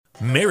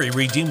Mary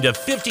redeemed a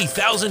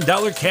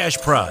 $50,000 cash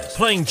prize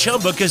playing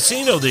Chumba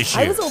Casino this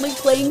year. I was only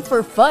playing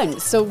for fun,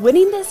 so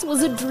winning this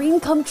was a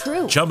dream come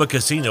true. Chumba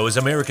Casino is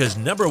America's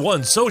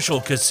 #1 social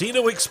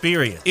casino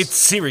experience. It's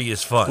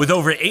serious fun. With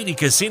over 80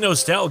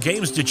 casino-style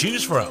games to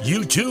choose from,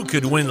 you too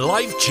could win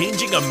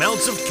life-changing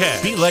amounts of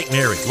cash. Be like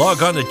Mary.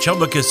 Log on to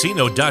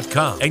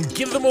ChumbaCasino.com and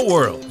give them a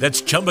whirl.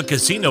 That's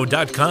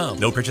ChumbaCasino.com.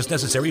 No purchase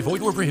necessary.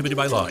 Void where prohibited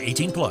by law.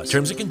 18 plus.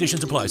 Terms and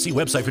conditions apply. See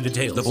website for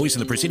details. The voice in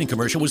the preceding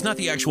commercial was not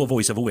the actual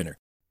voice of a winner.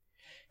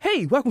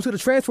 Hey, welcome to the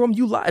Transform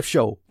You Live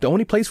Show, the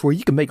only place where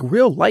you can make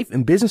real life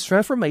and business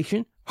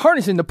transformation,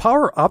 harnessing the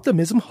power of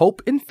optimism,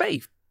 hope, and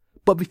faith.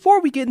 But before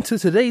we get into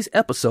today's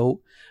episode,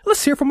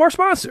 let's hear from our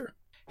sponsor.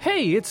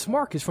 Hey, it's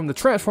Marcus from the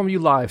Transform You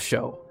Live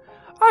Show.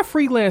 I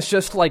freelance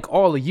just like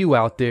all of you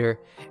out there,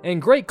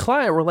 and great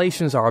client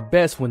relations are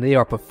best when they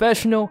are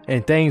professional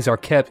and things are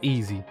kept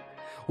easy.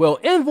 Well,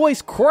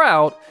 Invoice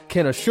Crowd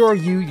can assure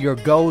you your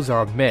goals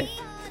are met.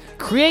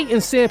 Create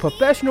and send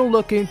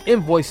professional-looking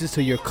invoices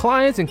to your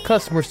clients and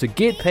customers to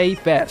get paid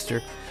faster.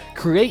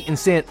 Create and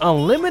send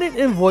unlimited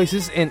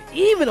invoices and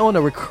even on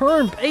a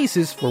recurring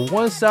basis for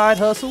one side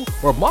hustle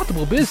or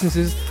multiple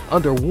businesses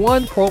under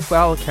one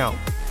profile account.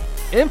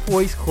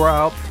 Invoice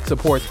Crowd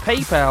supports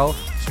PayPal,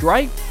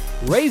 Stripe,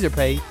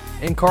 Razorpay,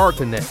 and Card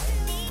Connect.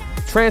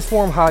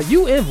 Transform how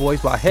you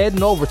invoice by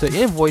heading over to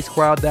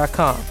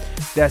InvoiceCrowd.com.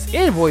 That's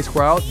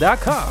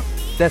InvoiceCrowd.com.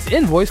 That's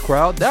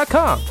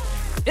InvoiceCrowd.com.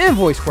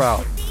 Invoice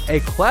Crowd, a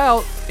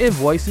cloud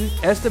invoicing,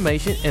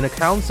 estimation, and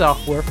accounting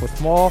software for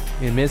small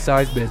and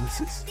mid-sized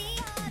businesses.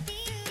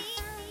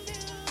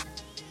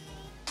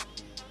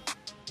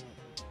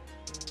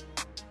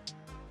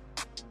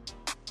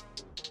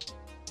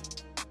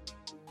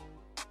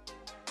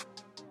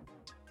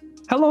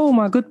 Hello,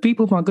 my good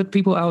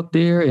people out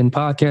there in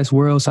podcast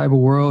world, cyber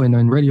world, and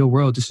in radio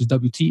world. This is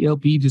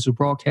WTLB Digital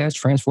Broadcast,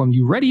 Transform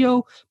You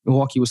Radio,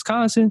 Milwaukee,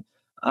 Wisconsin.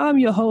 I'm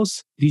your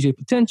host, DJ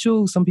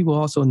Potential. Some people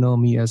also know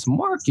me as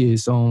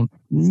Marcus on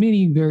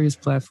many various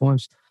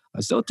platforms.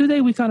 So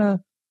today we kind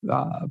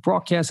of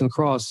broadcasting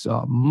across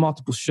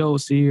multiple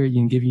shows here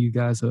and giving you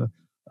guys a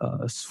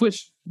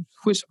Swiss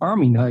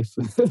Army knife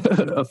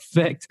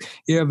effect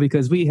here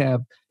because we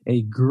have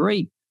a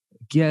great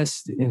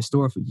guest in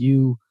store for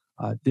you.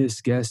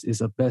 This guest is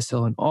a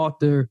best-selling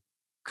author,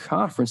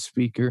 conference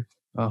speaker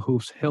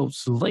who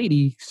helps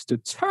ladies to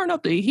turn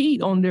up the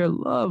heat on their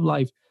love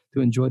life to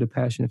enjoy the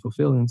passion and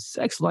fulfilling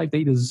sex life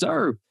they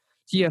deserve.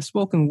 She has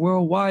spoken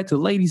worldwide to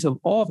ladies of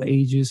all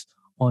ages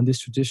on this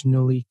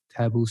traditionally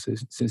taboo,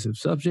 sensitive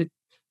subject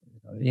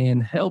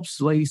and helps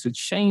ladies to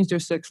change their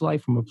sex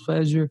life from a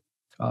pleasure,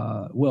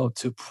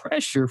 to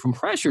pressure, from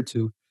pressure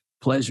to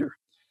pleasure.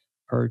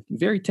 Her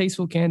very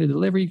tasteful, candid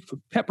delivery,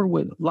 peppered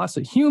with lots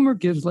of humor,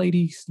 gives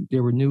ladies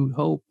their renewed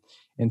hope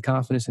and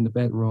confidence in the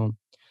bedroom.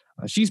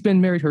 She's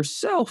been married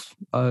herself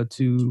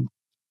to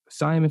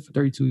Simon for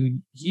 32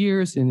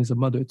 years and is a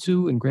mother of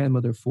 2 and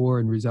grandmother of 4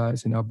 and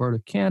resides in Alberta,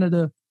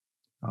 Canada.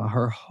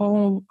 Her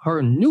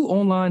new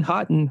online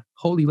Hot and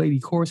Holy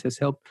Lady course has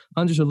helped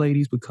hundreds of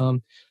ladies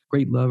become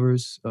great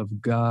lovers of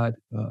God,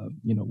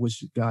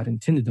 which God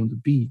intended them to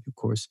be, of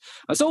course.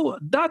 So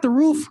Dr.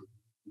 Ruth,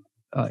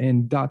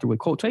 and Dr. with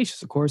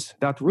quotations, of course,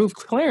 Dr. Ruth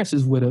Clarence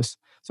is with us.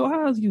 So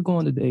how's you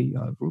going today,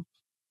 Ruth?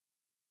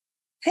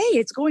 Hey,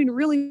 it's going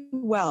really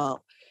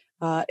well.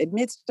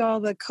 Amidst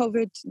all the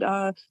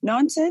COVID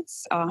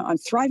nonsense, I'm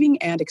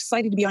thriving and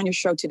excited to be on your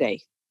show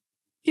today.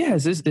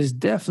 Yes, it's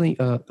definitely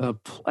a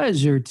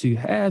pleasure to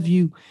have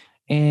you.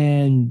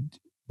 And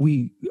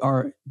we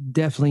are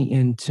definitely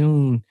in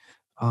tune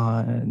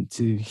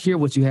to hear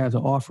what you have to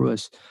offer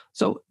us.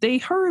 So they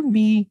heard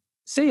me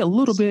say a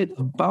little bit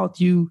about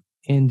you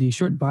in the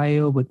short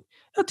bio, but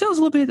tell us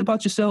a little bit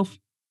about yourself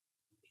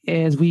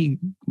as we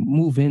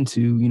move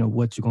into,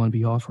 what you're going to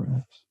be offering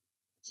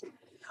us.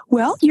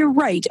 Well, you're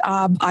right.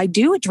 I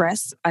do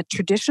address a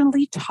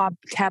traditionally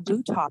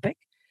taboo topic.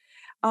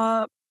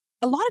 A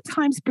lot of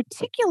times,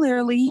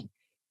 particularly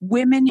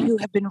women who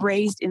have been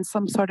raised in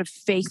some sort of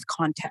faith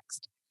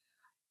context.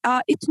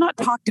 It's not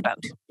talked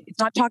about. It's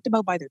not talked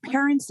about by their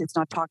parents. It's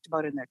not talked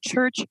about in their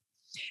church.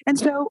 And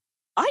so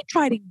I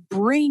try to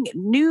bring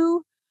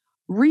new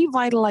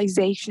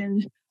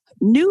revitalization,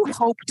 new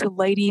hope to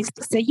ladies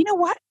to say, you know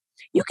what?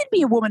 You can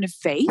be a woman of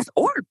faith,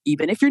 or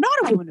even if you're not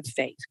a woman of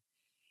faith,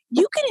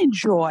 you can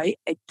enjoy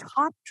a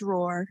top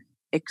drawer,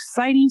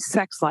 exciting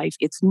sex life.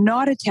 It's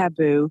not a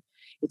taboo.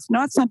 It's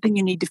not something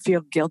you need to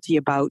feel guilty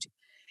about.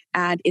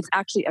 And it's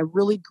actually a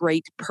really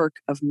great perk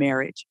of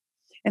marriage.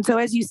 And so,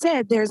 as you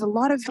said, there's a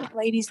lot of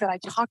ladies that I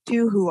talk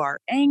to who are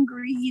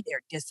angry.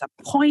 They're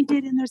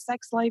disappointed in their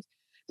sex life.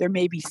 They're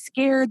maybe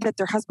scared that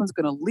their husband's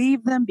going to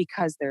leave them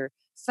because their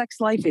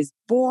sex life is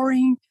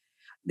boring.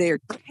 They're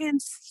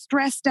tense,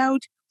 stressed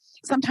out,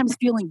 sometimes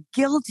feeling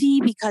guilty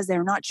because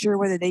they're not sure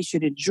whether they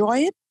should enjoy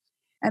it.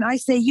 And I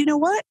say, you know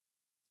what?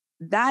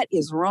 That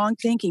is wrong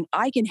thinking.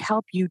 I can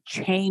help you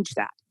change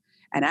that.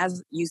 And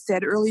as you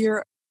said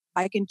earlier,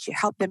 I can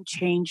help them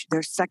change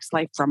their sex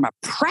life from a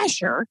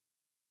pressure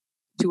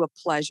to a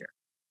pleasure.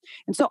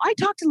 And so I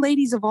talk to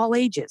ladies of all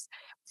ages,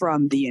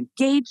 from the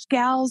engaged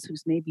gals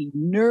who's maybe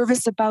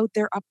nervous about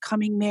their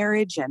upcoming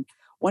marriage and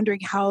wondering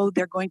how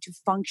they're going to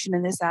function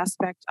in this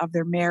aspect of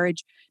their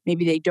marriage.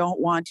 Maybe they don't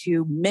want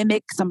to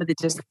mimic some of the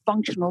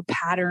dysfunctional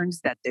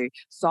patterns that they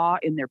saw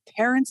in their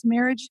parents'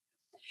 marriage.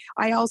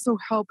 I also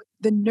help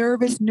the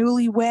nervous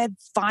newlywed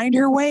find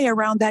her way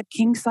around that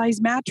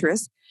king-size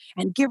mattress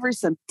and give her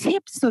some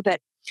tips so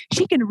that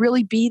she can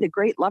really be the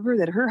great lover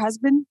that her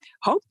husband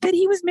hoped that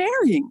he was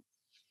marrying.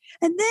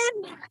 And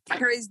then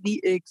there is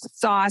the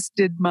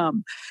exhausted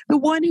mom, the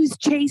one who's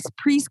chased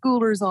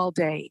preschoolers all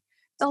day.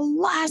 The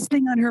last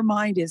thing on her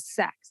mind is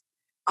sex.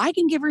 I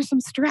can give her some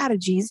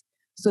strategies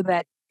so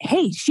that,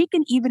 hey, she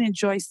can even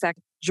enjoy sex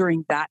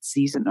during that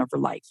season of her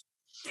life.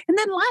 And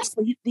then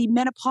lastly, the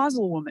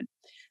menopausal woman.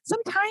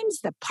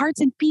 Sometimes the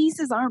parts and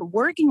pieces aren't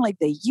working like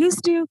they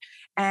used to,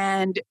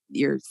 and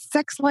your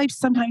sex life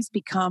sometimes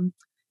become,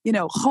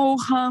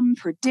 ho-hum,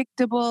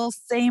 predictable,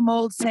 same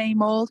old,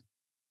 same old.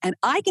 And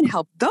I can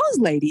help those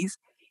ladies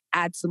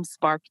add some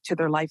spark to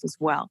their life as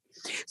well.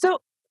 So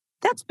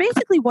that's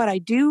basically what I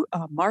do,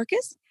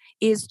 Marcus,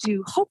 is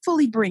to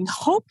hopefully bring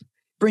hope,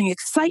 bring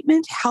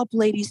excitement, help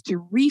ladies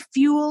to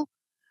refuel,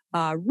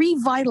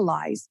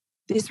 revitalize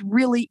this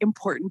really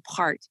important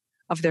part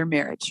of their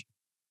marriage.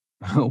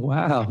 Oh,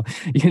 wow.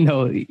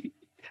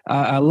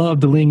 I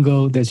love the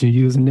lingo that you're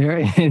using there.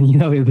 And,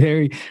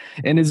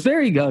 it's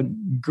very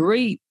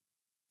great.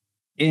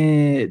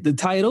 And the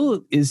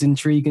title is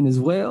intriguing as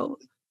well.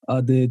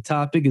 The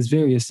topic is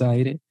very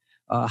exciting.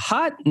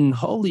 Hot and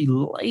holy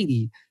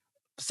lady.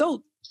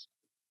 So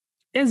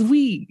as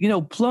we,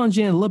 plunge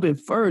in a little bit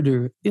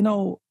further,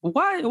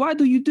 why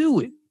do you do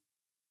it?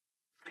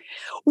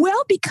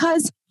 Well,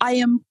 because I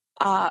am,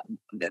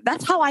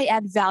 that's how I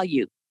add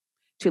value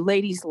to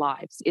ladies'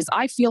 lives, is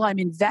I feel I'm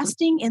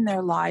investing in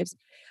their lives.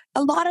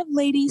 A lot of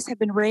ladies have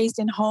been raised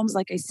in homes,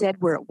 like I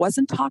said, where it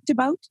wasn't talked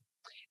about.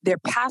 Their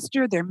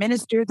pastor, their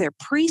minister, their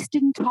priest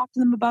didn't talk to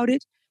them about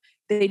it.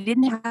 They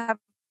didn't have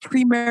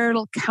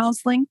premarital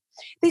counseling.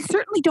 They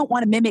certainly don't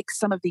want to mimic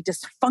some of the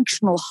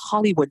dysfunctional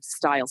Hollywood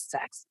style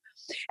sex.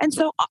 And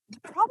so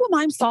the problem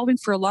I'm solving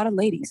for a lot of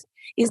ladies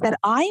is that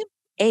I am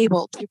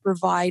able to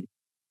provide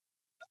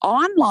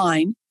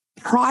online,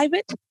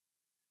 private,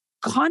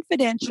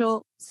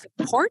 confidential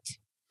support.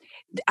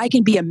 I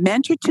can be a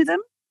mentor to them.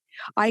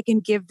 I can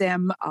give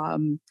them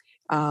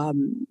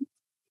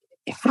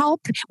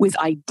help with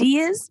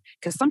ideas,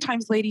 because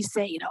sometimes ladies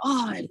say,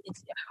 I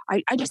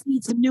just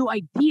need some new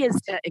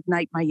ideas to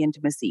ignite my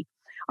intimacy.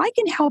 I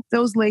can help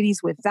those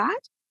ladies with that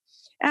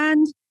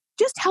and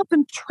just help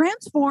them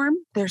transform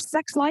their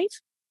sex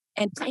life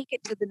and take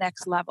it to the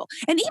next level.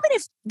 And even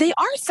if they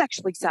are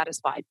sexually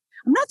satisfied,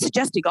 I'm not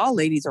suggesting all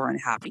ladies are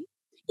unhappy.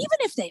 Even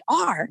if they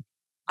are,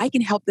 I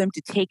can help them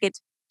to take it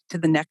to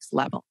the next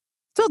level.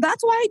 So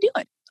that's why I do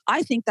it.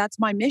 I think that's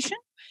my mission,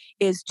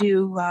 is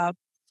to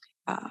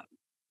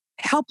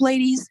help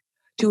ladies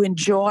to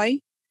enjoy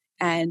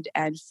and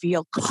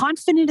feel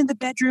confident in the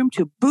bedroom,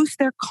 to boost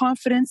their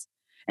confidence,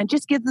 and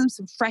just give them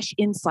some fresh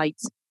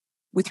insights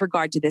with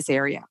regard to this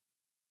area.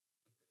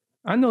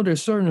 I know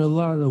there's certainly a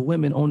lot of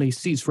women on their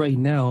seats right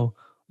now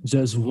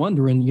just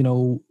wondering,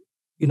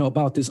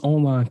 about this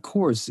online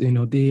course.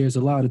 There's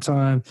a lot of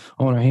time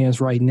on our hands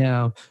right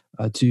now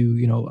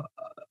to,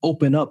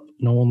 open up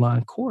an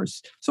online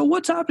course. So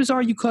what topics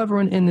are you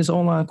covering in this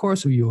online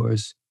course of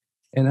yours?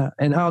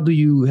 And how do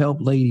you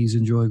help ladies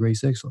enjoy a great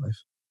sex life?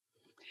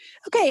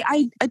 Okay,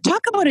 I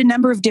talk about a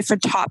number of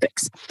different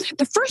topics.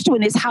 The first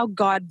one is how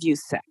God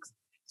views sex.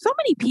 So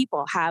many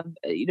people have,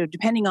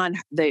 depending on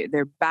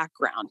their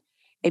background,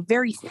 a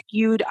very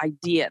skewed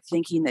idea,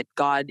 thinking that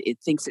God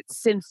thinks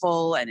it's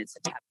sinful and it's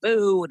a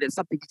taboo and it's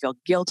something to feel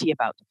guilty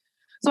about.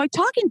 So I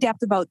talk in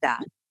depth about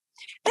that.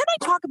 Then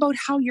I talk about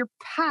how your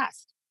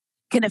past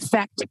can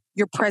affect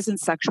your present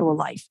sexual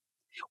life.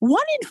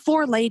 1 in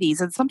 4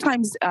 ladies, and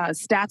sometimes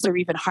stats are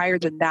even higher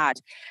than that,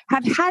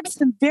 have had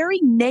some very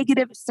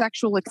negative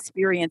sexual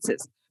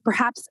experiences,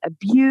 perhaps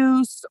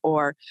abuse,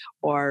 or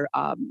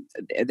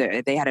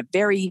they had a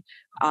very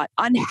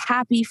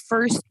unhappy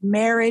first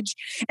marriage.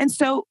 And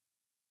so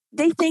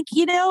they think,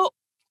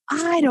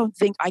 I don't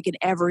think I can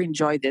ever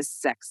enjoy this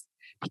sex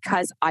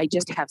because I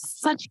just have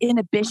such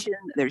inhibition.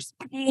 There's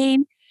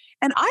pain.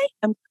 And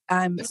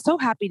I'm so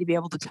happy to be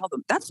able to tell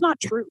them that's not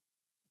true.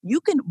 You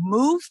can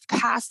move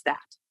past that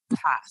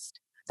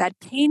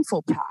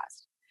painful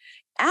past,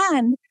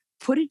 and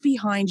put it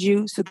behind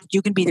you so that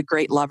you can be the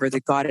great lover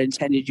that God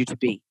intended you to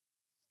be.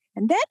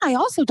 And then I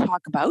also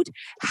talk about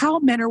how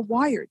men are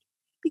wired,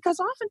 because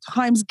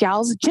oftentimes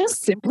gals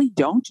just simply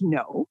don't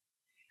know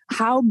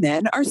how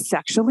men are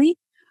sexually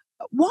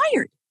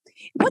wired,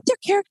 what their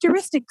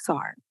characteristics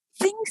are,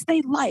 things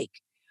they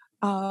like,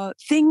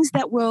 things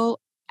that will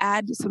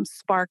add some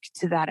spark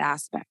to that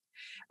aspect.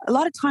 A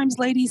lot of times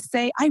ladies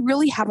say, I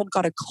really haven't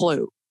got a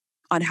clue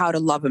on how to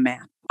love a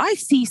man. I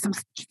see some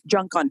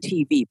junk on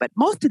TV, but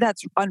most of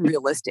that's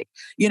unrealistic.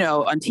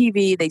 On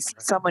TV, they see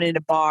someone in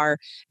a bar,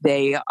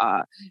 they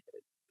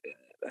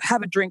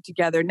have a drink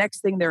together.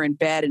 Next thing they're in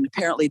bed, and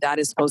apparently that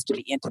is supposed to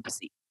be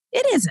intimacy.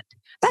 It isn't.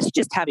 That's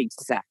just having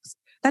sex.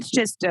 That's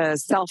just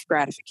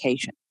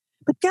self-gratification.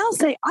 But gals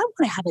say, I want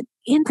to have an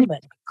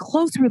intimate,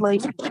 close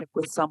relationship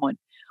with someone.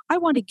 I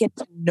want to get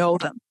to know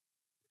them.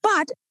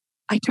 But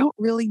I don't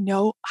really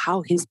know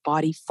how his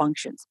body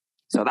functions.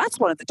 So that's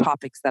one of the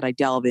topics that I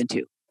delve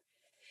into.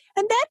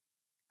 And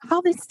then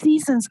how the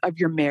seasons of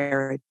your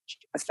marriage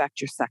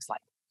affect your sex life.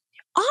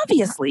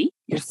 Obviously,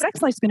 your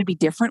sex life is going to be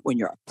different when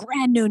you're a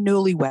brand new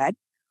newlywed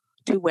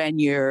to when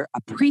you're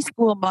a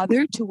preschool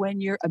mother to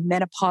when you're a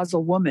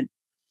menopausal woman.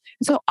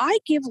 So I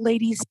give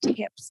ladies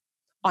tips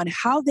on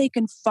how they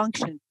can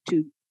function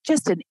to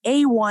just an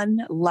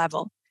A1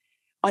 level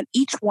on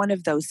each one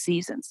of those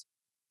seasons.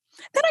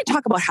 Then I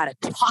talk about how to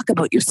talk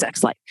about your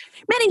sex life.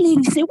 Many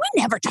ladies say, we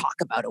never talk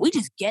about it. We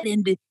just get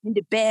into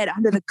bed,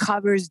 under the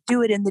covers,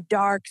 do it in the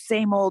dark,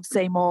 same old,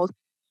 same old.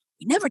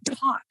 We never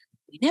talk.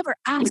 We never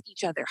ask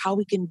each other how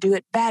we can do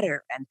it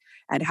better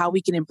and how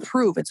we can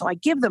improve. And so I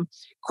give them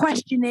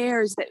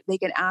questionnaires that they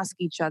can ask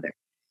each other.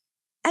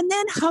 And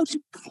then how to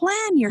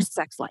plan your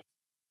sex life.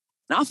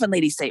 And often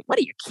ladies say, what,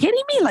 are you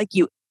kidding me? Like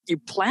you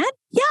plan?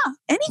 Yeah,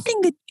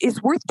 anything that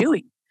is worth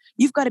doing,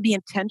 you've got to be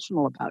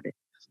intentional about it.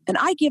 And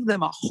I give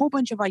them a whole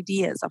bunch of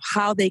ideas of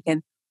how they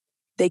can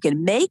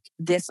make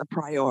this a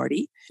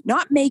priority,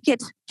 not make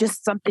it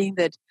just something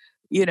that,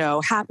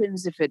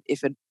 happens if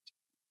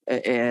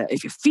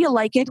you feel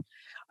like it,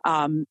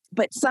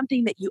 but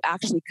something that you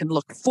actually can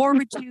look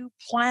forward to,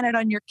 plan it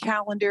on your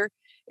calendar,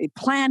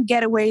 plan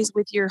getaways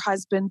with your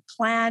husband,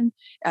 plan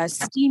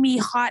steamy,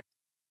 hot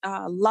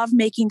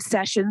lovemaking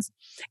sessions.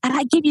 And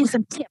I give you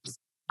some tips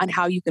on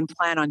how you can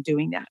plan on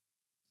doing that.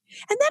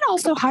 And then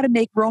also how to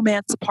make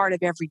romance part of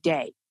every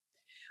day.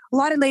 A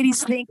lot of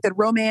ladies think that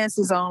romance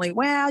is only,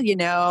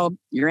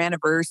 your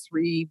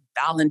anniversary,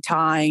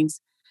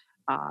 Valentine's,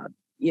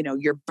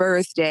 your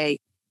birthday.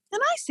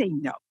 And I say,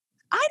 no,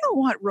 I don't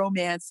want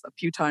romance a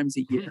few times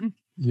a year.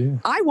 Yeah.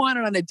 I want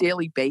it on a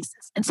daily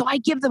basis. And so I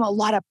give them a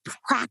lot of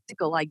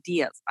practical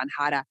ideas on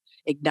how to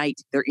ignite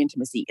their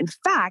intimacy. In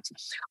fact,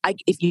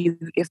 if you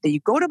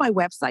go to my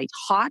website,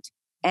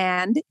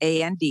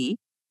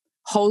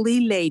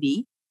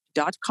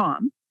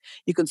 holylady.com,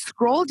 you can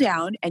scroll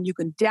down and you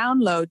can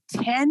download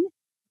 10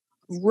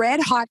 red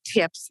hot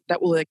tips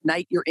that will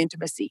ignite your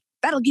intimacy.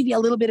 That'll give you a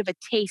little bit of a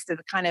taste of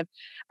the kind of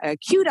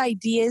cute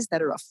ideas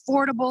that are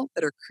affordable,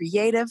 that are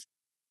creative,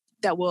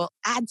 that will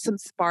add some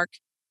spark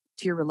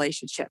to your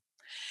relationship.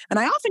 And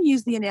I often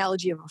use the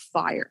analogy of a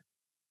fire.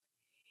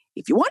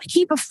 If you want to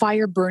keep a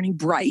fire burning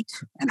bright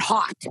and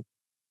hot,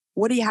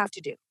 what do you have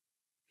to do?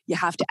 You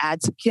have to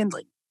add some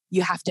kindling.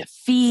 You have to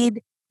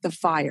feed the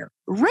fire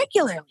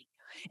regularly.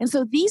 And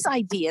so these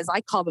ideas,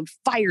 I call them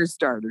fire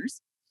starters.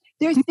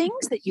 They're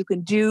things that you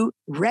can do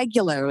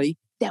regularly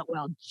that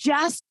will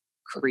just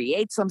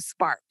create some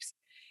sparks,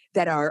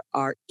 that are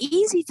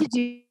easy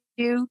to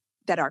do,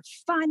 that are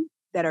fun,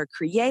 that are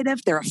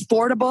creative, they're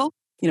affordable.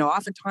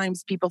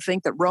 Oftentimes people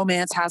think that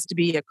romance has to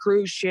be a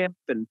cruise ship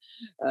and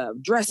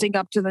dressing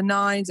up to the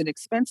nines and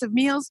expensive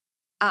meals.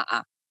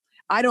 I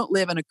don't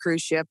live on a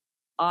cruise ship.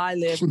 I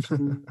live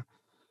in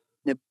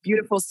a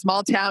beautiful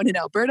small town in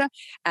Alberta,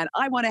 and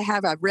I want to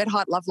have a red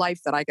hot love life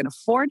that I can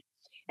afford.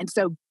 And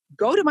so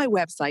go to my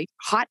website,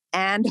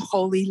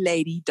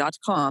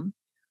 hotandholylady.com,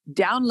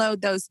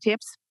 download those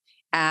tips,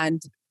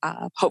 and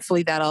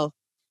hopefully that'll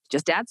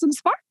just add some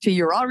spark to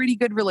your already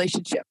good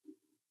relationship.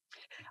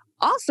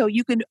 Also,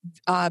 you can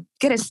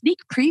get a sneak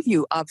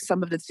preview of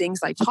some of the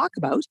things I talk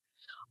about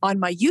on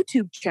my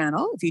YouTube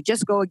channel. If you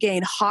just go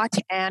again,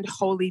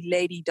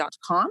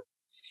 hotandholylady.com,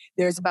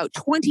 there's about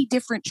 20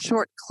 different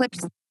short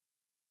clips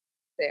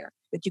there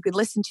that you can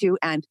listen to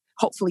and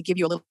hopefully give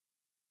you a little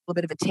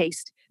bit of a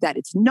taste that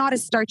it's not a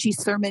starchy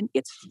sermon.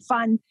 It's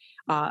fun.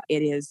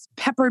 It is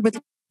peppered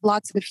with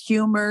lots of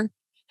humor.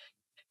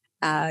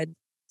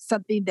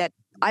 Something that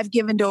I've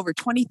given to over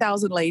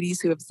 20,000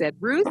 ladies who have said,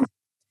 Ruth,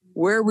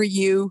 where were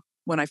you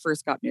when I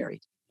first got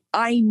married?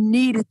 I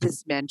needed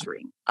this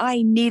mentoring.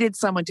 I needed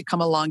someone to come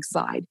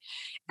alongside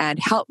and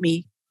help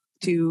me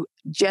to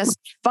just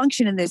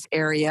function in this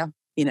area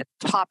in a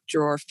top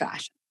drawer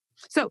fashion.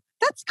 So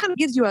that's kind of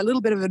gives you a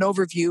little bit of an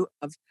overview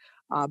of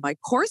my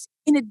course.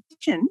 In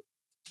addition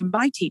to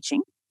my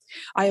teaching,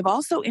 I have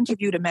also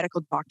interviewed a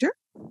medical doctor,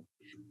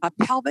 a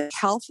pelvic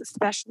health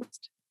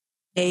specialist,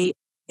 a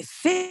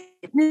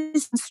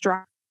fitness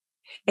instructor,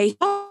 ask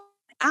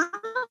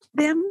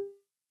them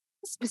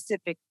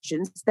specific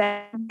questions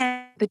that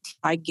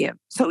I give.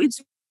 So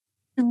it's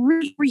a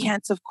really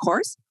comprehensive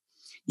course.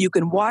 You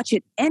can watch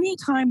it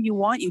anytime you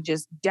want. You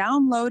just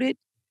download it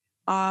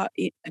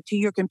to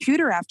your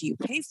computer after you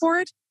pay for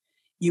it.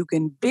 You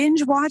can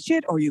binge watch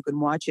it, or you can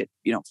watch it,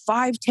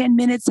 5-10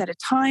 minutes at a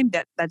time.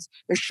 That's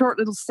they're short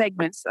little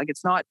segments. Like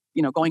it's not,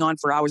 going on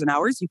for hours and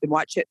hours. You can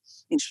watch it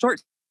in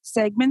short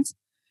segments.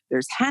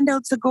 There's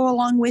handouts that go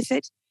along with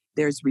it.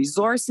 There's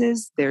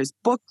resources. There's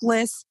book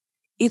lists.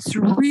 It's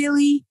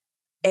really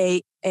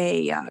a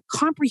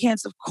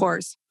comprehensive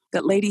course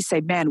that ladies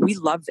say, man, we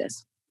love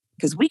this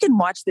because we can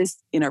watch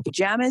this in our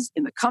pajamas,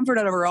 in the comfort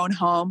of our own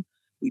home,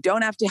 We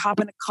don't have to hop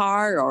in a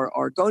car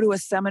or go to a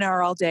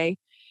seminar all day.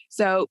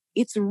 So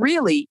it's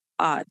really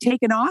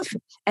taken off.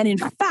 And in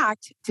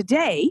fact,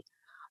 today,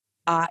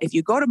 if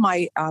you go to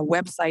my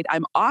website,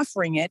 I'm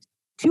offering it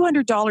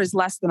 $200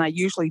 less than I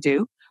usually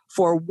do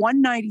for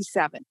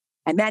 $197.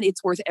 And man,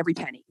 it's worth every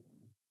penny.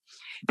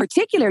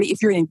 Particularly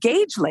if you're an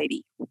engaged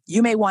lady,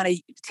 you may want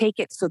to take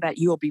it so that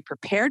you'll be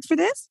prepared for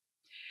this.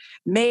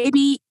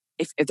 Maybe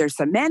if there's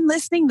some men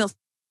listening, they'll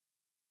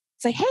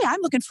say, hey, I'm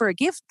looking for a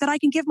gift that I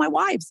can give my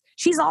wives.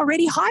 She's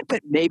already hot,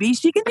 but maybe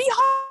she can be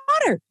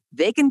hotter.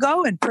 They can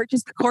go and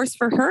purchase the course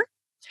for her.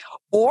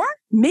 Or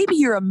maybe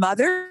you're a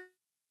mother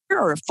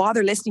or a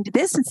father listening to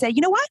this and say,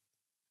 you know what?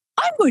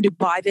 I'm going to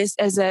buy this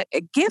as a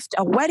gift,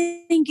 a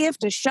wedding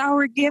gift, a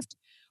shower gift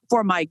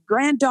for my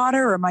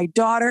granddaughter or my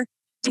daughter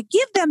to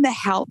give them the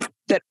help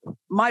that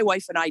my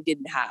wife and I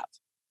didn't have.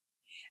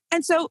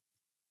 And so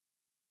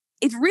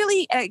it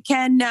really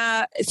can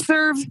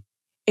serve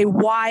a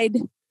wide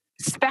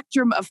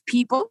spectrum of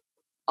people.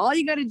 All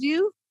you got to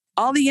do,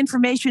 all the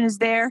information is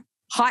there,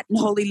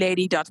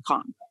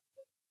 hotandholylady.com.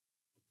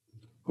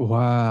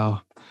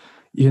 Wow.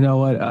 You know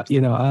what?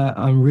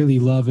 I'm really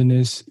loving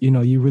this.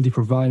 You're really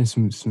providing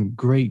some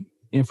great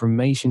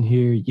information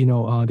here.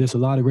 There's a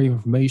lot of great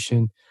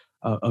information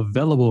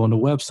available on the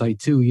website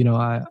too.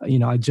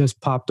 I just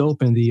popped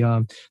open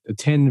the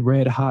 10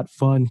 red hot,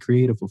 fun,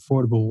 creative,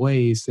 affordable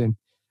ways, and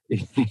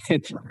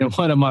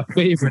one of my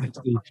favorites,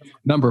 the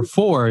number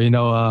 4.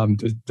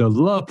 The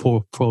love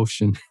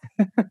potion.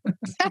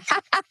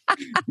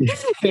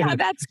 Yeah,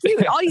 that's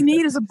cute. All you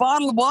need is a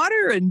bottle of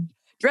water and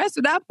dress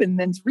it up and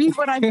then read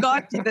what I've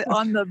got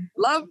on the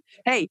love.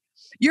 Hey,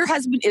 your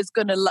husband is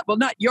going to love, well,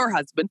 not your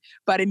husband,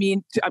 but I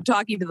mean, I'm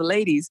talking to the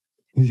ladies.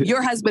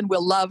 Your husband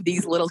will love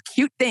these little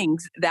cute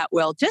things that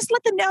will just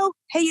let them know,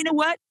 hey, you know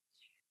what?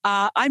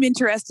 I'm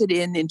interested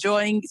in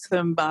enjoying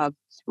some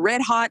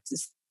red hot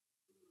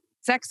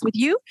sex with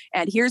you.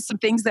 And here's some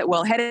things that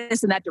will head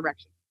us in that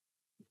direction.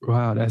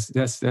 Wow,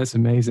 that's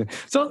amazing.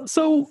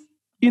 So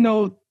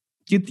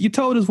you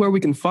told us where we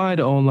can find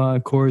the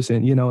online course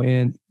and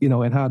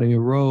how to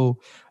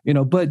enroll,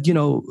 but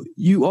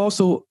you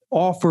also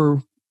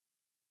offer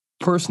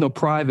personal,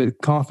 private,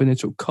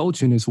 confidential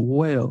coaching as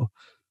well.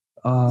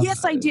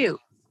 Yes, I do.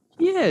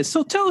 Yeah.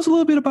 So tell us a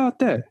little bit about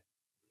that.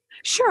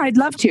 Sure, I'd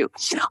love to.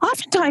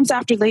 Oftentimes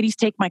after ladies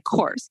take my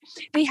course,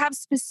 they have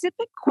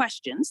specific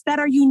questions that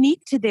are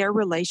unique to their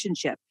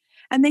relationship.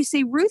 And they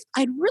say, Ruth,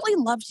 I'd really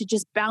love to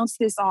just bounce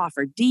this off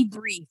or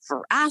debrief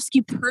or ask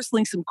you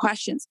personally some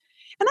questions.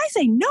 And I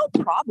say, no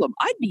problem.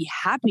 I'd be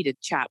happy to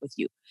chat with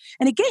you.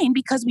 And again,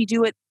 because we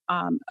do it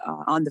on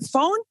the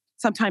phone,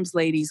 sometimes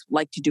ladies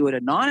like to do it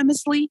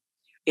anonymously.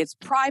 It's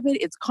private.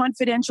 It's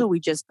confidential.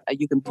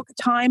 You can book a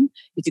time.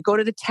 If you go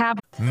to the tab.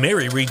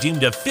 Mary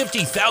redeemed a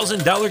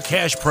 $50,000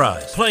 cash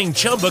prize playing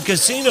Chumba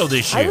Casino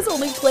this year. I was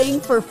only playing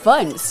for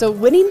fun, so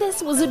winning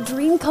this was a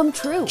dream come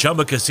true.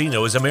 Chumba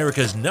Casino is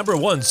America's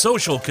 #1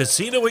 social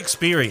casino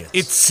experience.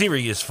 It's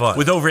serious fun.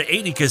 With over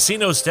 80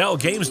 casino-style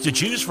games to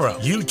choose from,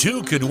 you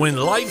too could win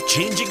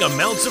life-changing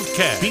amounts of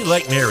cash. Be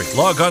like Mary.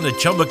 Log on to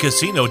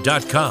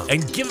ChumbaCasino.com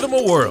and give them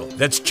a whirl.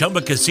 That's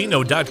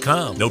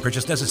ChumbaCasino.com. No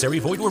purchase necessary.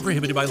 Void where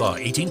prohibited by law.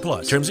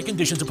 18+. Terms and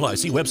conditions apply.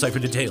 See website for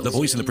details. The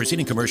voice in the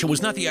preceding commercial was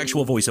not the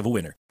actual voice of a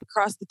winner.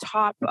 Across the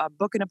top,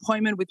 book an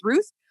appointment with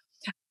Ruth.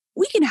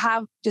 We can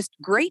have just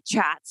great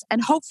chats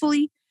and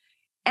hopefully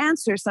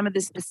answer some of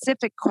the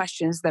specific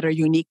questions that are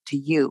unique to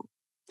you.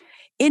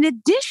 In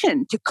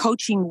addition to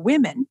coaching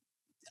women,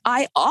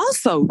 I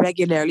also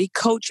regularly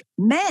coach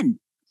men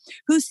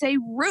who say,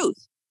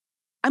 Ruth,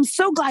 I'm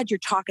so glad you're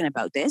talking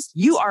about this.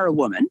 You are a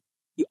woman.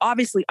 You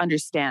obviously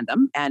understand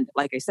them. And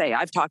like I say,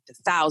 I've talked to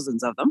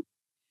thousands of them.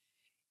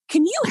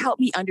 Can you help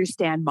me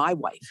understand my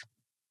wife?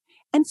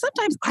 And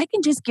sometimes I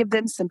can just give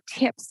them some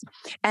tips.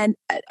 And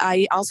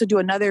I also do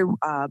another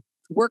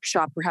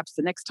workshop, perhaps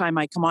the next time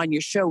I come on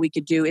your show, we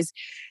could do is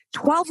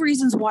 12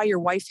 reasons why your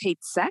wife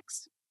hates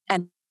sex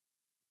and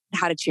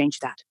how to change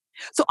that.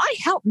 So I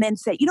help men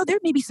say, there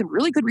may be some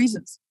really good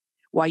reasons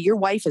why your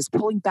wife is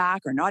pulling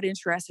back or not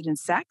interested in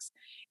sex.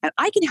 And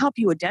I can help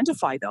you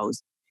identify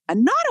those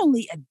and not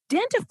only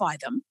identify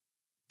them,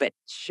 but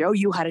show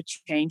you how to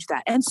change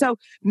that. And so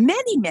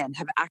many men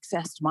have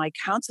accessed my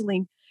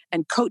counseling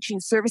and coaching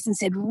service and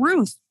said,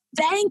 Ruth,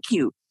 thank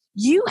you.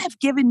 You have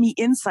given me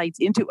insights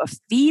into a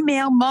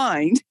female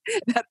mind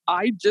that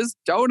I just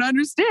don't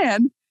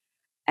understand.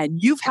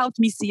 And you've helped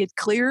me see it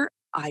clear.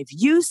 I've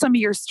used some of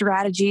your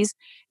strategies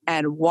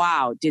and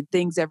wow, did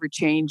things ever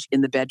change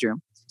in the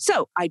bedroom?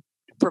 So I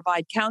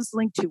provide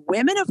counseling to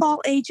women of all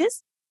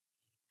ages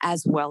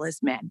as well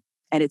as men.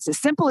 And it's as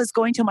simple as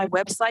going to my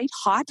website,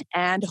 Hot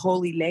and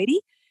Holy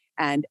Lady,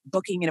 and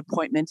booking an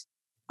appointment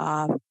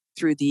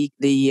through the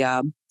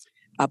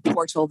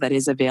portal that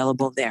is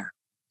available there.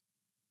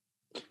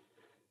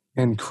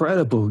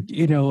 Incredible.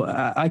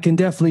 I can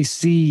definitely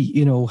see,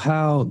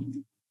 how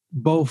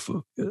both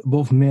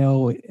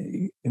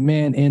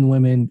men and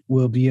women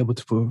will be able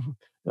to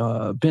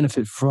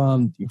benefit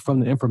from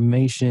the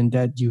information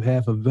that you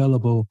have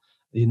available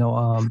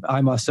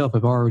I myself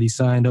have already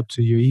signed up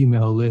to your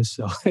email list.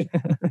 So,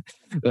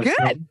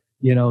 Good.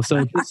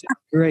 So this is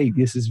great.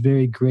 This is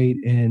very great,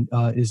 and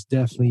it's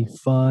definitely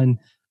fun,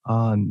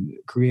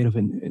 creative,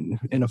 and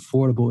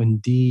affordable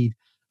indeed.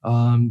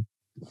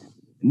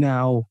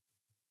 Now,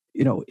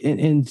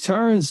 in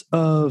terms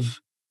of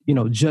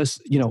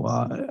just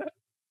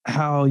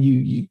how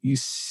you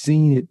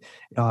seen it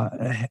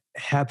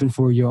happen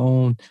for your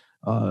own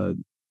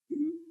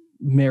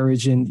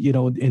marriage, and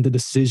and the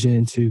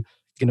decision to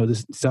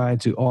decide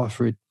to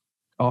offer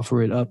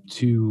it up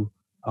to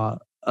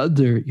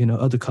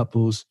other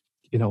couples.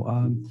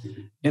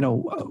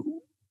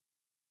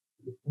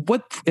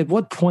 What at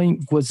what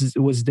point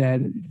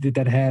did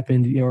that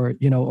happen,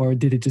 or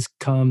did it just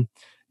come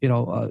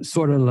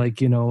sort of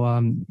like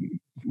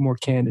more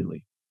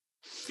candidly?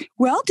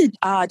 Well,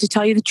 to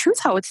tell you the truth,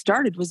 how it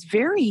started was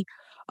very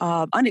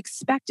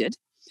unexpected.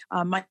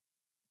 My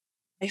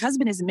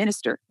husband is a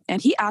minister,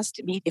 and he asked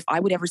me if I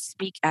would ever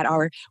speak at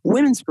our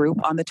women's group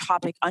on the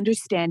topic,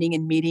 understanding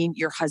and meeting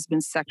your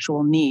husband's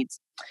sexual needs.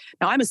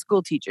 Now, I'm a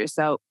school teacher,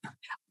 so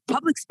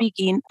public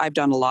speaking, I've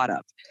done a lot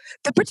of.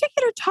 The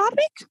particular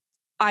topic,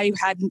 I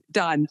hadn't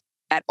done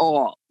at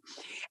all.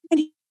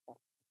 And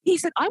he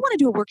said, I want to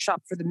do a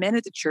workshop for the men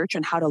at the church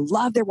on how to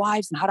love their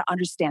wives and how to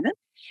understand them.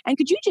 And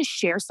could you just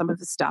share some of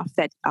the stuff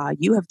that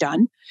you have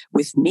done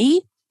with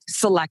me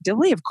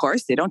selectively? Of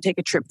course, they don't take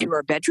a trip to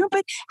our bedroom,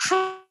 but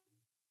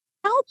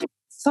help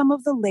some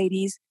of the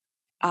ladies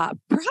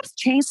perhaps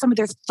change some of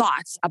their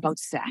thoughts about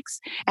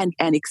sex and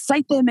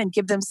excite them and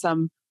give them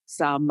some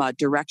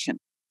direction.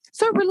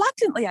 So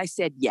reluctantly, I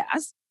said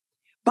yes.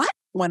 But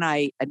when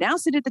I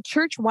announced it at the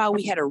church, while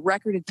we had a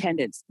record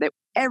attendance, that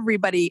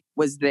everybody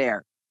was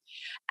there.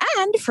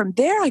 And from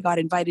there, I got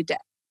invited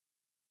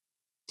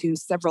to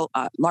several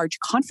large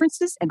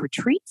conferences and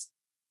retreats.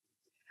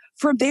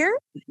 From there,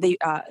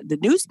 the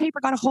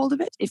newspaper got a hold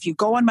of it. If you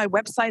go on my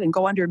website and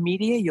go under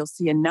media, you'll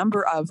see a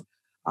number of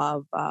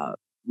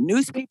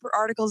newspaper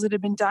articles that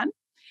have been done.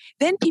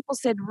 Then people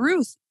said,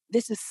 Ruth,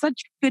 this is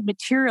such good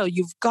material.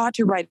 You've got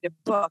to write a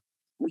book.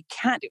 We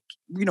can't,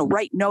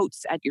 write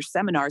notes at your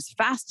seminars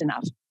fast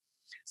enough.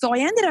 So I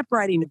ended up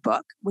writing a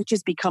book, which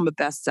has become a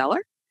bestseller.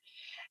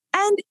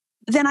 And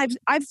then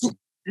I've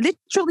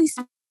literally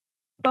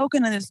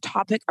spoken on this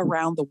topic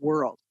around the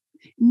world.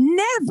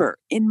 Never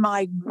in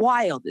my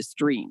wildest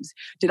dreams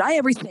did I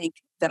ever think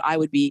that I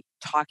would be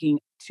talking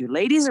to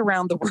ladies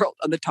around the world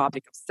on the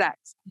topic of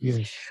sex.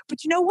 Yes.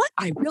 But you know what?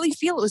 I really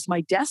feel it was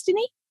my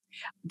destiny.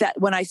 That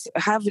when I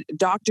have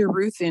Dr.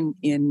 Ruth in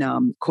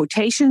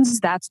quotations,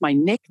 that's my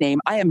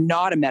nickname. I am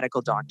not a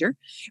medical doctor,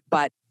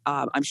 but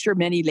I'm sure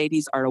many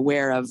ladies are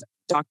aware of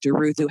Dr.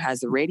 Ruth, who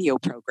has a radio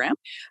program.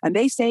 And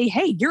they say,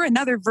 hey, you're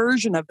another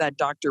version of that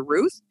Dr.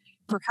 Ruth,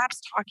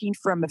 perhaps talking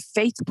from a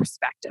faith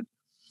perspective.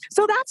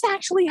 So that's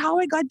actually how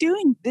I got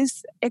doing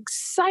this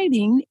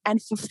exciting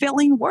and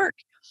fulfilling work.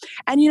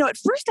 And, at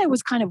first I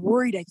was kind of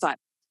worried. I thought,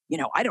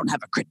 I don't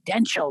have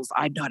credentials.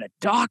 I'm not a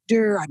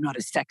doctor. I'm not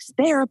a sex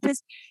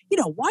therapist.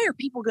 Why are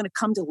people going to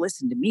come to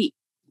listen to me?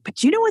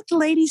 But you know what the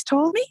ladies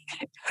told me?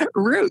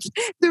 Ruth,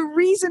 the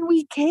reason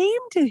we came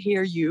to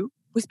hear you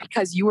was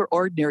because you were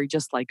ordinary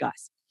just like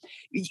us.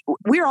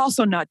 We're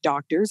also not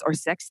doctors or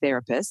sex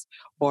therapists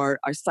or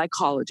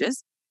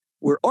psychologists.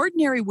 We're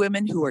ordinary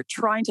women who are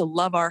trying to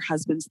love our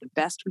husbands the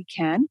best we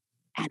can.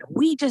 And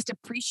we just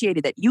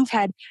appreciated that you've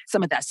had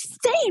some of the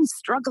same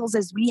struggles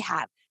as we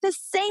have, the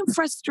same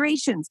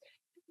frustrations,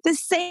 the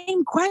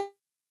same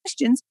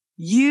questions.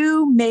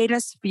 You made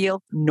us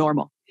feel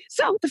normal.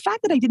 So the fact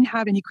that I didn't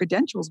have any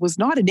credentials was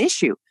not an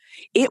issue.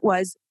 It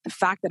was the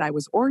fact that I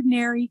was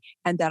ordinary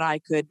and that I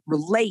could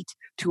relate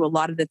to a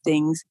lot of the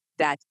things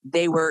that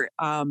they were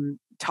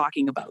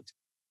talking about.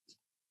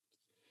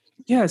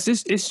 Yes,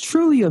 it's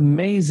truly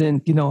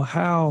amazing,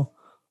 how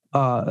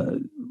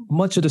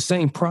much of the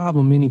same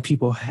problem many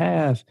people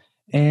have,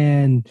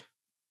 and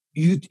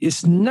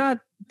it's not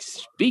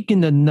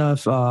speaking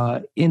enough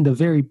in the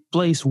very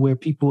place where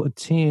people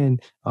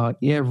attend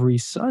every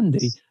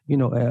Sunday,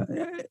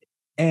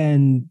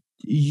 and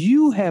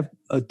you have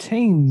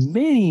attained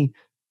many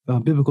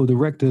biblical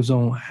directives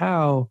on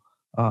how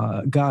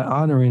God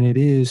honoring it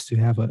is to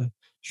have a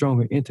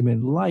stronger,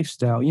 intimate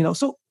lifestyle.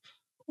 So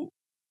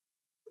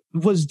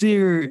was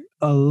there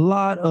a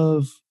lot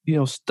of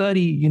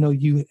study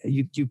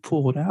you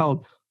pulled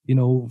out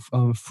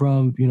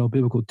from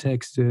biblical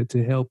text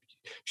to help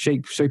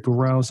shape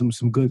around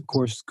some good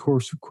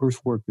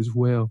coursework as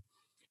well?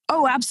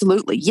 Oh,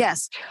 absolutely.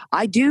 Yes,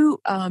 I do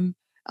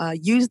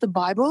use the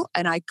Bible,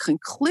 and I can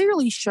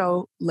clearly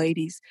show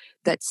ladies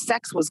that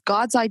sex was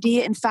God's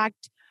idea. In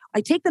fact, I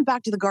take them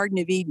back to the Garden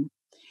of Eden.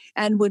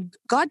 And when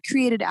God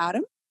created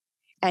Adam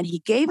and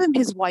he gave him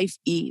his wife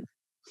Eve,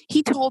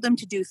 he told him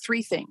to do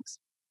three things: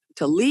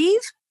 to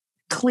leave,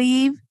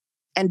 cleave,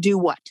 and do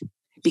what?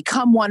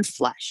 Become one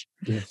flesh.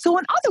 Yes. So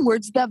in other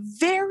words, the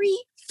very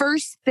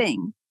first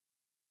thing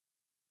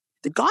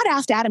that God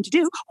asked Adam to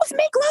do was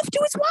make love to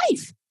his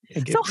wife.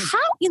 So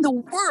how in the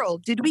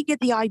world did we get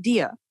the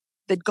idea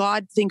that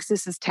God thinks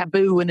this is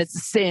taboo and it's a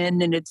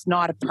sin and it's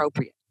not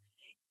appropriate?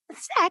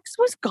 sex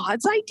was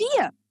God's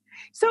idea.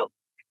 So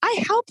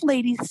I help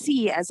ladies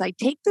see, as I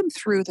take them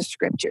through the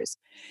scriptures,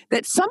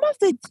 that some of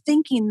the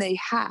thinking they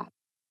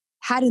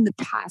had in the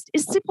past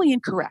is simply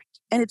incorrect,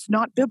 and it's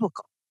not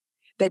biblical.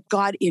 That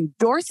God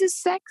endorses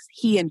sex,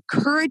 he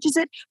encourages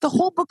it. The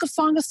whole book of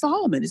Song of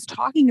Solomon is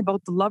talking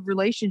about the love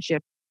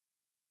relationship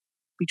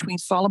between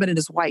Solomon and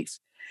his wife.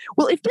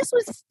 Well, if this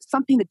was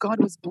something that God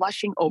was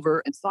blushing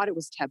over and thought it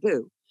was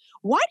taboo,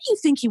 why do you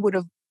think he would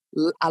have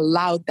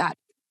allowed that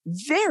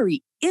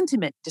very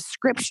intimate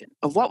description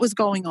of what was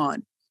going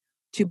on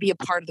to be a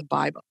part of the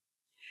Bible?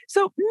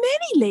 So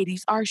many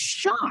ladies are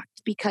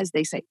shocked because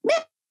they say, man,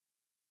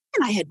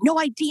 I had no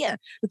idea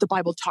that the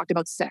Bible talked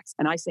about sex.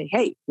 And I say,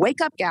 hey,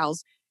 wake up,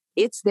 gals.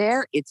 It's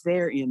there. It's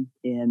there in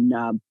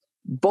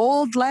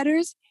bold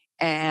letters.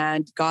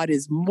 And God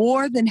is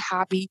more than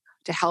happy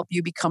to help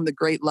you become the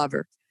great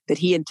lover that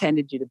he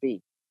intended you to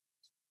be.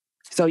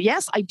 So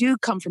yes, I do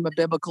come from a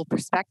biblical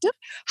perspective.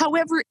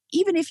 However,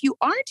 even if you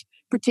aren't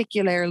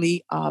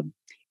particularly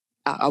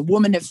a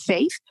woman of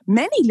faith,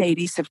 many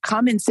ladies have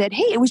come and said,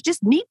 hey, it was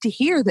just neat to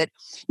hear that,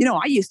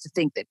 I used to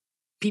think that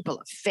people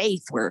of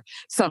faith were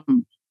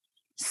some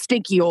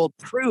stinky old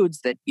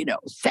prudes that,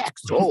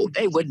 sex,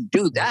 they wouldn't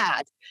do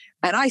that.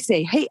 And I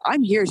say, hey,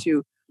 I'm here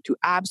to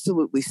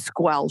absolutely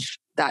squelch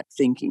that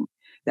thinking,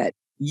 that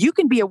you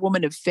can be a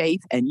woman of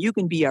faith and you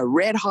can be a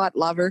red hot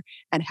lover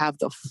and have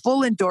the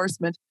full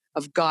endorsement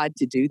of God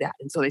to do that.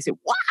 And so they say,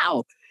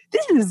 wow,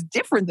 this is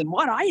different than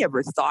what I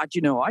ever thought.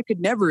 I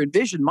could never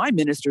envision my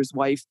minister's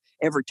wife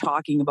ever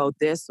talking about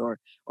this or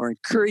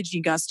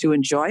encouraging us to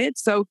enjoy it.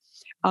 So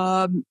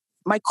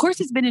my course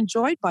has been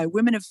enjoyed by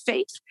women of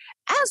faith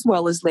as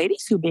well as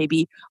ladies who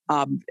maybe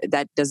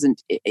that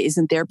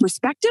isn't their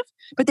perspective,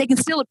 but they can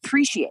still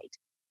appreciate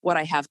what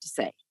I have to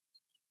say.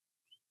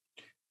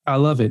 I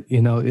love it.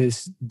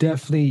 It's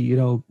definitely,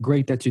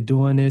 great that you're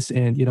doing this.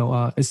 And,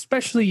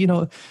 especially,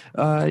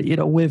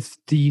 with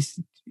these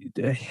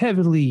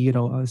heavily,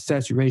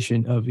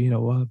 saturation of,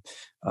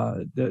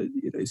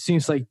 it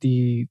seems like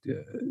the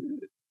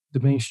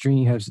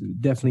mainstream has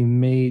definitely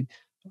made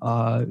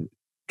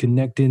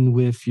connecting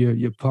with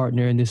your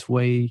partner in this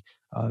way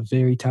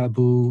very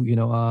taboo.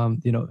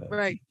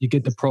 Right. You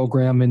get the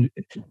program and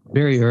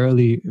very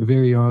early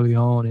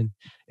on,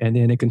 and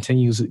then it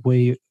continues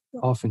way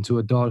off into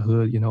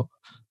adulthood.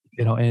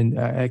 And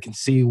I can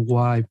see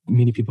why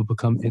many people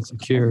become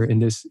insecure in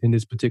this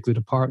particular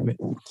department.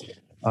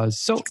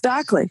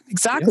 Exactly.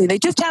 Yeah. They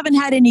just haven't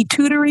had any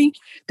tutoring.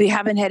 They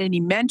haven't had any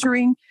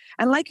mentoring.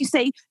 And like you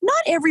say,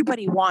 not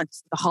everybody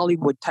wants the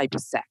Hollywood type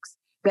of sex,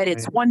 that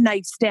it's one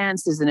night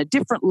stands and a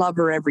different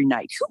lover every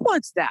night. Who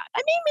wants that?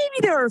 I mean,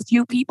 maybe there are a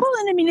few people,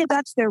 and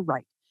that's their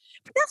right.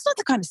 But that's not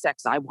the kind of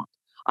sex I want.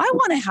 I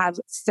want to have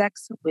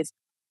sex with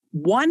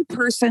one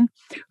person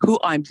who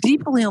I'm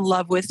deeply in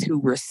love with,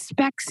 who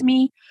respects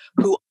me,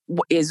 who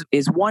is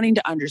wanting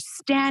to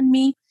understand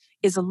me,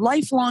 is a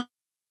lifelong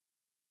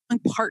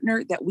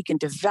partner that we can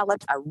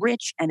develop a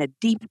rich and a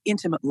deep,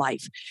 intimate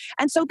life.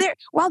 And so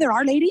while there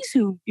are ladies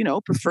who,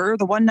 prefer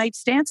the one night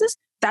stances,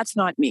 that's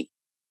not me.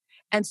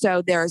 And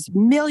so there's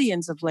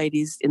millions of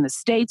ladies in the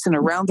States and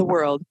around the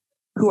world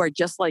who are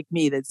just like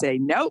me that say,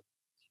 nope,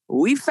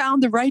 we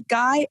found the right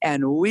guy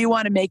and we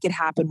want to make it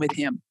happen with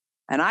him.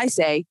 And I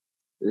say,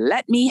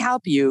 let me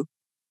help you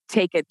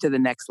take it to the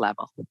next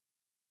level.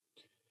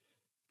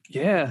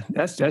 Yeah,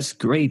 that's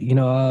great.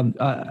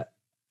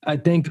 I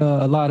think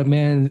a lot of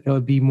men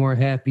would be more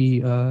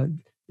happy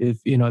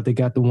if they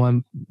got the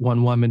one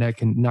woman that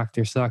can knock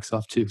their socks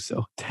off too.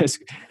 So that's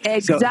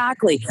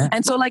exactly. So, yeah.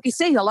 And so, like I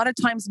say, a lot of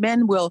times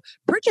men will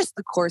purchase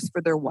the course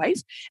for their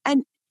wife,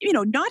 and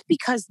not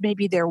because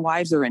maybe their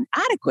wives are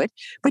inadequate,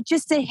 but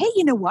just say, hey,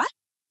 you know what?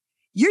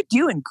 You're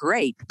doing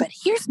great, but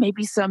here's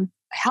maybe some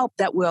help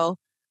that will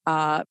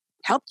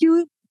help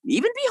you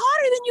even be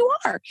hotter than you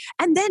are.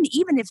 And then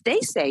even if they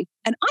say,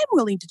 and I'm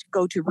willing to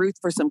go to Ruth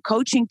for some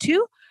coaching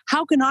too,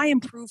 how can I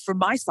improve from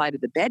my side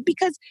of the bed?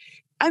 Because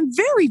I'm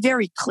very,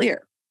 very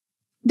clear.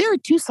 There are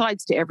two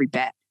sides to every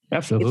bed.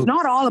 Absolutely. It's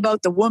not all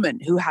about the woman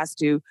who has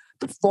to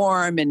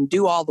perform and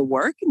do all the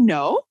work.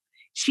 No,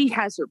 she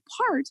has her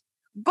part,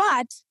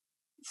 but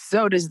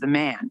so does the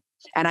man.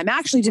 And I'm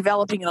actually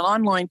developing an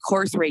online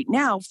course right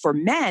now for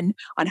men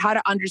on how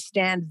to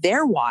understand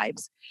their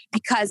wives.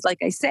 Because like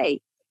I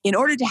say, in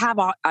order to have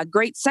a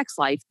great sex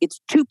life,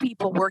 it's two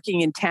people working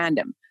in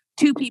tandem,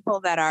 two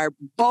people that are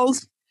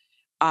both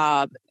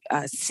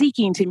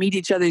seeking to meet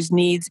each other's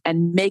needs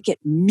and make it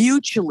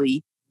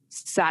mutually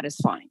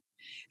satisfying.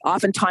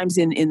 Oftentimes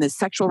in the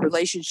sexual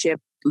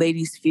relationship,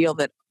 ladies feel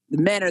that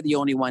the men are the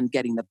only one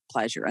getting the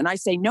pleasure. And I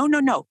say, no,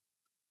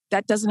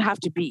 that doesn't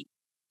have to be.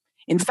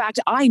 In fact,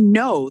 I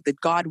know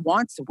that God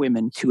wants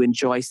women to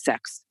enjoy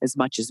sex as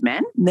much as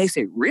men. And they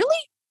say, really?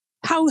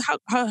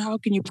 How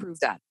can you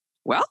prove that?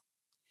 Well,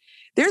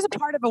 there's a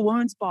part of a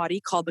woman's body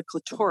called the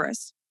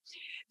clitoris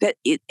that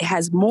it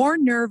has more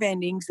nerve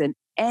endings than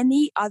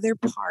any other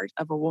part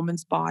of a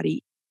woman's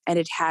body. And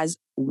it has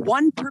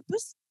one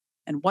purpose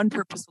and one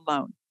purpose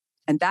alone.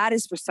 And that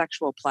is for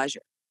sexual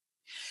pleasure.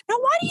 Now,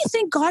 why do you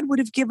think God would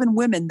have given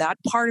women that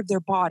part of their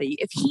body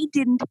if he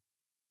didn't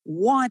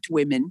want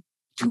women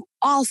to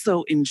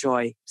also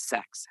enjoy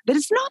sex? That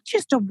it's not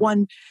just a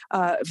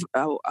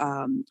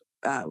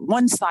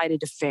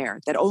one-sided affair,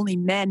 that only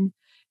men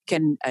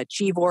can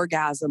achieve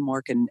orgasm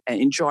or can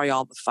enjoy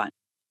all the fun.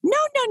 No.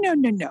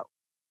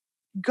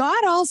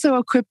 God also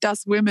equipped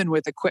us women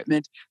with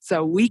equipment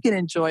so we can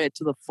enjoy it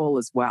to the full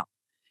as well.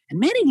 And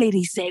many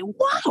ladies say,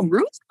 wow,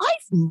 Ruth,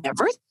 I've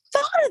never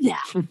thought of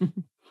that.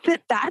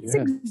 That's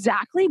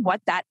exactly what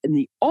that, and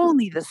the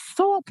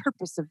sole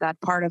purpose of that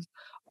part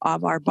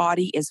of our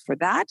body is for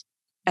that.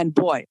 And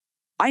boy,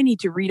 I need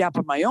to read up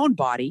on my own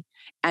body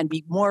and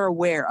be more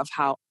aware of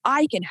how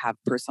I can have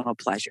personal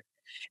pleasure.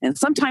 And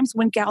sometimes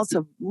when gals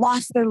have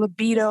lost their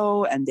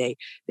libido and they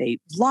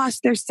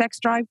lost their sex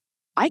drive,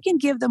 I can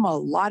give them a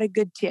lot of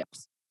good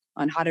tips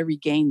on how to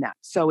regain that.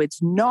 So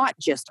it's not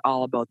just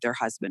all about their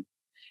husband,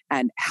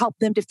 and help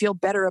them to feel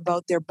better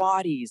about their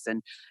bodies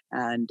and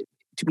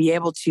to be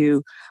able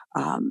to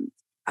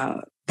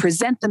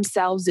present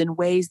themselves in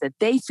ways that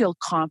they feel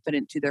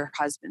confident to their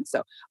husband.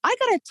 So I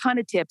got a ton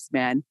of tips,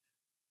 man.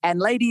 And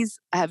ladies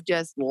have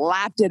just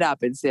lapped it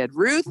up and said,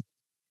 Ruth,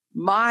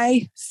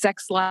 my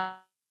sex life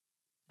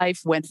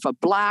went from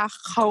blah,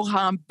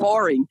 ho-hum,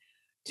 boring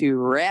to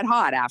red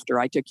hot after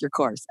I took your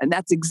course. And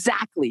that's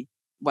exactly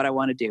what I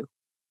want to do.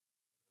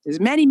 There's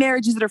many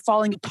marriages that are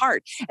falling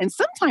apart, and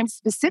sometimes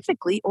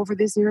specifically over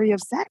this area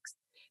of sex,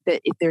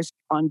 that if there's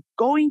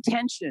ongoing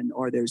tension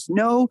or there's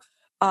no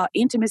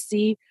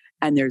intimacy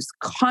and there's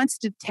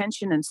constant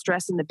tension and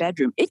stress in the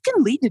bedroom, it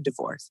can lead to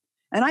divorce.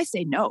 And I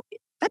say, no,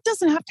 that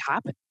doesn't have to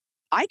happen.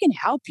 I can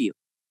help you.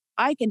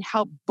 I can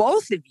help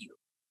both of you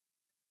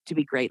to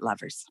be great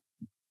lovers.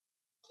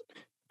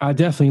 I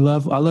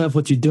love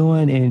what you're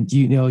doing, and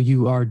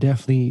you are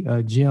definitely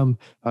a gem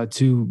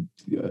to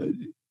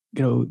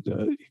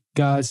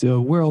God's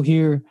world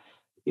here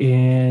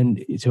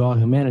and to all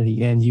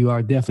humanity. And you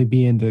are definitely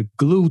being the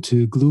glue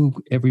to glue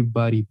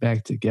everybody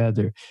back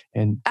together.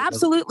 And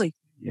absolutely,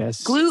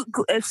 yes, glue.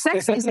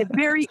 Sex is a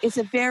very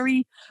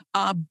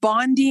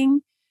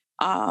bonding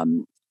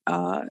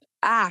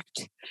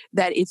act.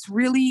 That it's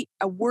really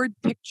a word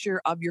picture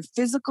of your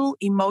physical,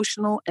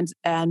 emotional,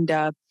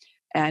 and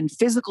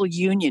physical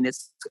union.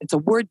 It's a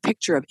word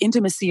picture of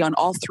intimacy on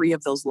all three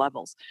of those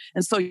levels.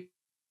 And so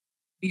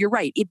you're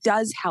right. It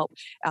does help.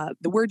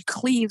 The word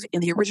cleave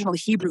in the original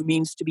Hebrew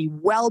means to be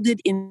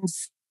welded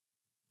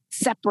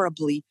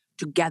inseparably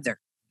together,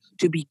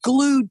 to be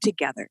glued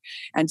together.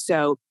 And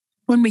so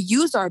when we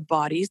use our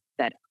bodies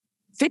that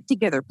fit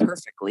together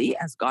perfectly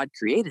as God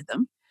created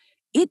them,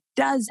 it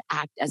does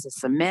act as a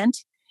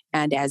cement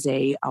and as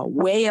a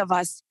way of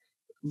us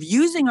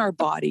using our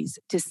bodies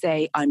to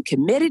say, I'm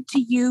committed to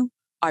you,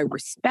 I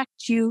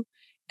respect you,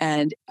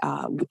 and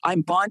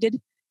I'm bonded.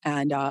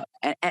 And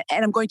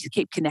I'm going to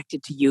keep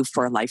connected to you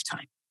for a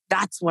lifetime.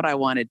 That's what I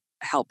want to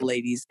help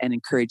ladies and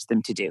encourage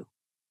them to do.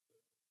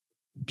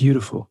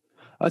 Beautiful.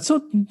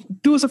 So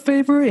do us a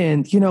favor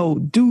and,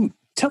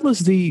 tell us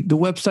the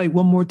website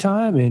one more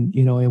time, and,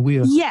 and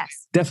we'll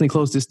definitely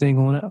close this thing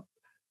on out.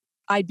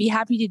 I'd be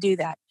happy to do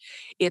that.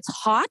 It's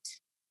hot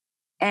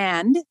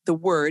and the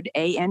word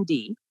AND,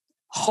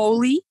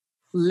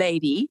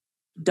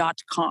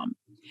 holylady.com.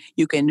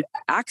 You can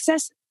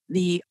access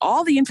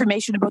all the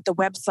information about the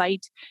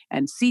website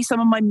and see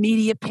some of my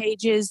media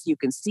pages. You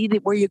can see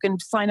where you can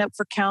sign up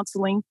for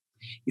counseling.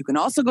 You can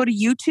also go to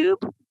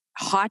YouTube,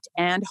 Hot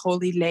and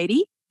Holy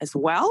Lady as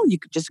well. You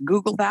could just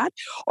Google that,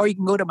 or you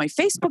can go to my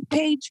Facebook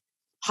page,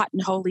 Hot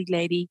and Holy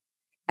Lady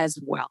as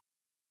well.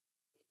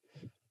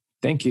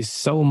 Thank you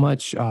so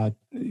much,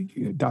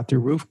 Dr.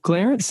 Ruth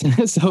Clarence.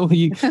 So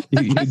you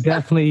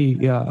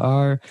definitely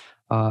are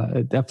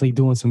definitely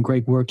doing some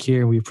great work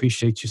here. We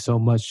appreciate you so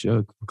much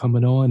for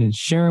coming on and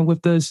sharing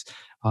with us.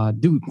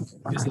 Do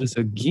visit us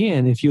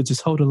again if you'll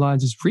just hold the line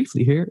just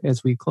briefly here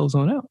as we close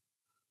on out.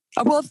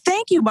 Well,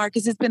 thank you,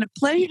 Marcus. It's been a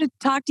pleasure to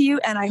talk to you,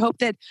 and I hope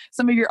that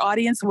some of your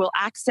audience will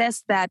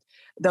access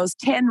those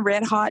 10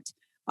 red hot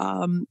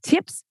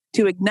tips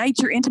to ignite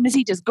your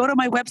intimacy. Just go to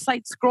my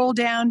website, scroll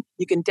down.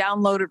 You can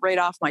download it right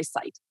off my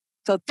site.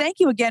 So thank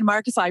you again,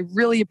 Marcus. I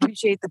really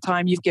appreciate the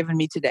time you've given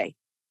me today.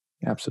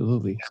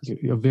 Absolutely.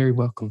 You're very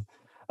welcome.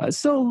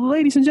 So,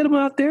 ladies and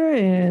gentlemen out there,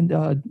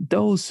 and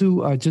those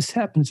who are just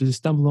happen to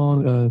stumble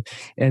on,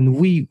 and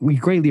we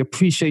greatly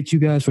appreciate you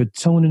guys for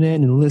tuning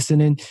in and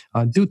listening.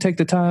 Do take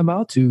the time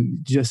out to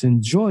just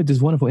enjoy this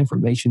wonderful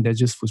information that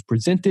just was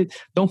presented.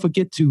 Don't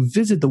forget to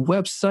visit the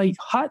website,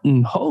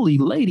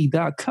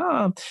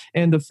 hotandholylady.com,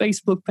 and the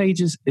Facebook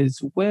pages as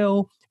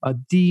well.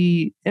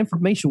 The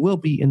information will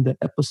be in the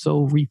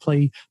episode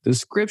replay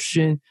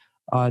description.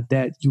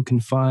 That you can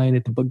find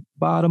at the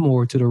bottom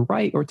or to the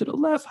right or to the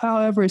left,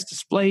 however it's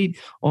displayed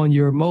on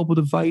your mobile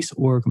device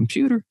or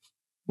computer,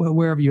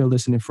 wherever you're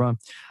listening from.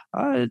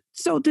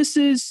 So this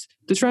is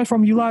the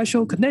Transform You Live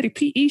Show, Kinetic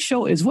PE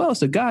Show, as well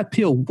as the God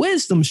Pill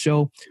Wisdom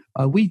Show.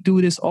 We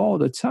do this all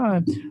the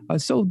time.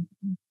 So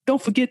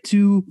don't forget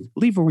to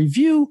leave a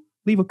review,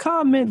 leave a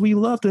comment. We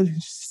love to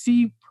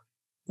see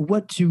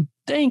what you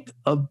think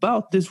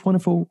about this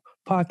wonderful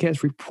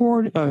podcast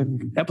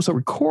episode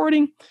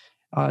recording,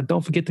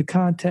 don't forget to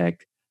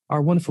contact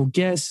our wonderful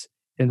guest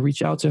and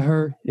reach out to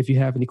her if you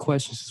have any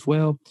questions as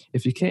well.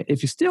 If you're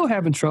still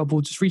having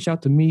trouble, just reach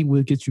out to me.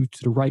 We'll get you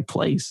to the right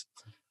place.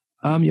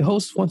 I'm your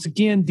host once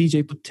again,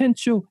 DJ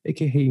Potential,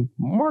 aka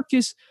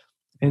Marcus.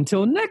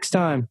 Until next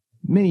time,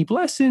 many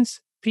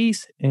blessings,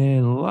 peace,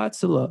 and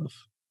lots of love.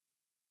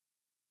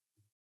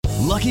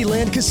 Lucky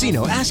Land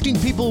Casino, asking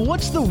people,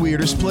 what's the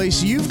weirdest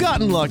place you've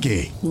gotten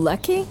lucky?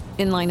 Lucky?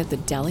 In line at the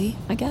deli,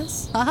 I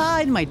guess?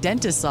 Aha, in my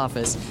dentist's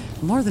office.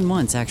 More than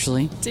once,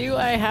 actually. Do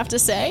I have to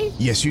say?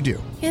 Yes, you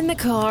do. In the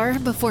car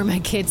before my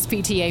kids'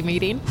 PTA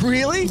meeting.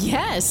 Really?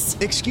 Yes.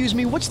 Excuse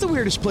me, what's the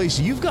weirdest place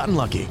you've gotten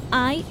lucky?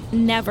 I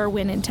never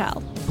win and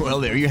tell.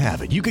 Well, there you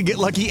have it. You can get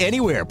lucky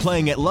anywhere,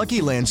 playing at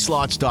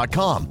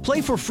LuckyLandSlots.com.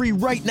 Play for free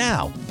right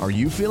now. Are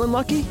you feeling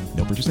lucky?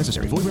 No purchase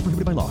necessary. Void where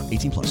prohibited by law.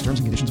 18+. Terms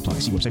and conditions apply.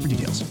 See website for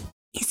details.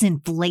 Is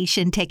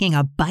inflation taking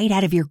a bite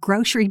out of your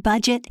grocery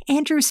budget?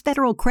 Andrews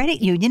Federal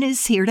Credit Union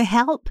is here to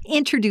help.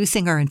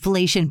 Introducing our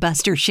Inflation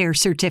Buster Share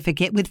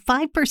Certificate with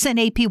 5%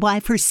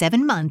 APY for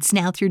 7 months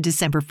now through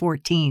December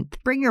 14th.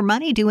 Bring your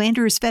money to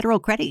Andrews Federal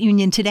Credit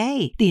Union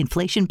today. The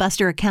Inflation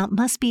Buster account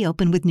must be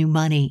open with new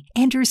money.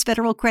 Andrews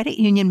Federal Credit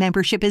Union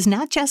membership is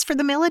not just for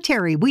the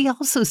military. We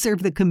also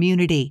serve the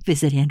community.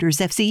 Visit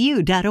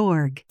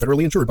andrewsfcu.org.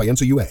 Federally insured by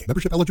NCUA.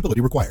 Membership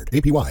eligibility required.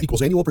 APY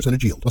equals annual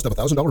percentage yield. Must have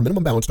 $1,000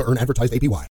 minimum balance to earn advertised APY.